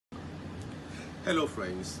Hello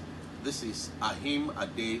friends, this is a hymn a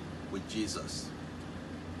day with Jesus.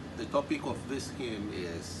 The topic of this hymn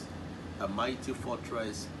is "A Mighty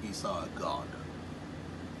Fortress is Our God."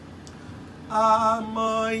 A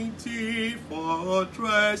mighty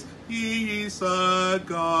fortress is our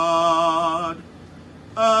God,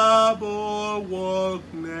 a bulwark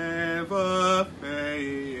never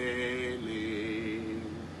failing,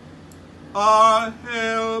 our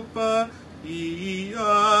helper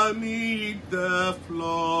amid the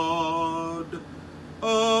flood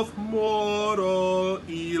of mortal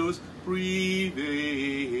ills prevailing.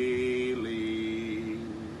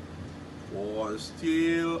 For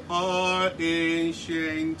still our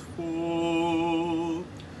ancient foe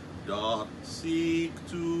doth seek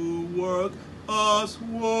to work us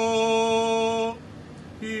woe.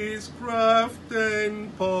 His craft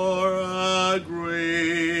and power are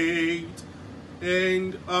great,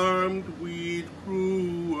 and armed with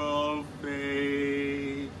cruel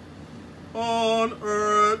fate. On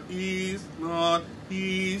earth is not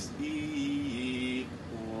his equal.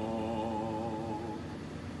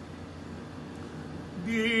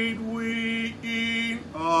 Did we in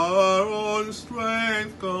our own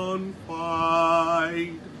strength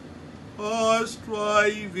confide, our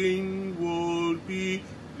striving would be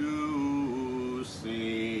losing.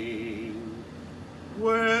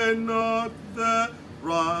 Were not the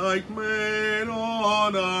right man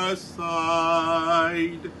on our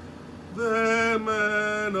side, the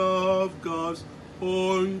man of God's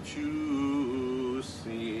own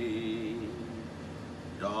choosing,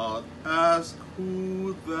 doth ask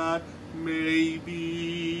who that may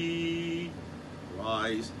be.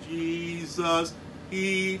 Christ Jesus,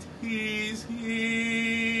 it is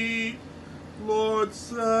He, Lord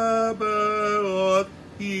Sabaoth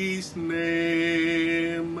his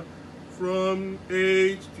name, from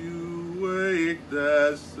age to age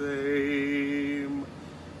the same,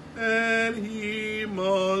 and he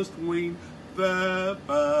must win the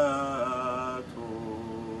battle.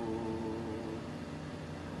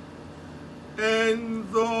 And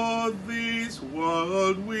though this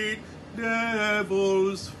world with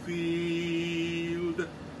devils filled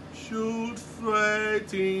should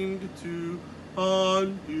threaten to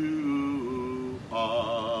undo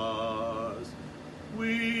us,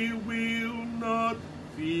 we will not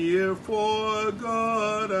fear, for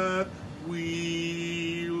God hath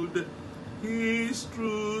willed his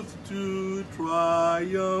truth to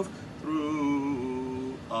triumph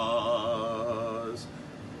through us.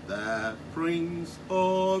 The prince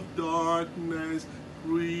of darkness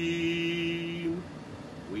grim,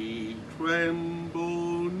 we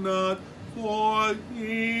tremble not for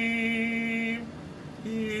him.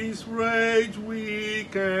 His rage we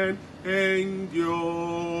can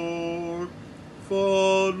endure,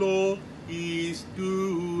 for lo, his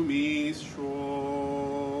doom is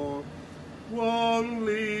sure. One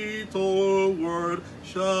little word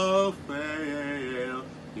shall fail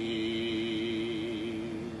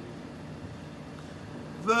him,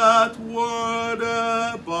 that word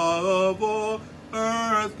above all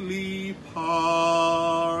earthly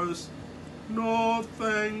powers, no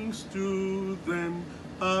thanks to them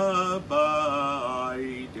abideth.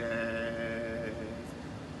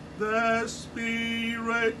 The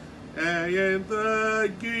Spirit and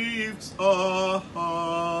the gifts are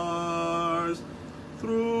ours,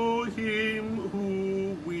 through him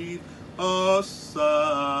who with us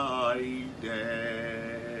sideth.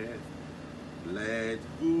 Let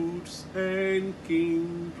goods and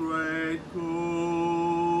kindred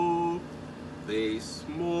go, this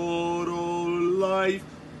mortal life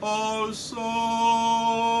also,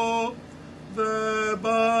 the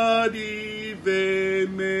body they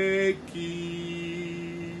may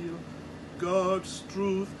kill, God's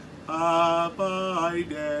truth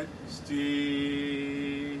abideth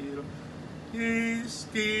still. His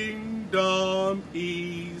kingdom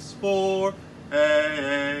is forever.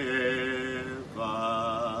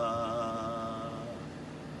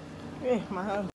 My hand.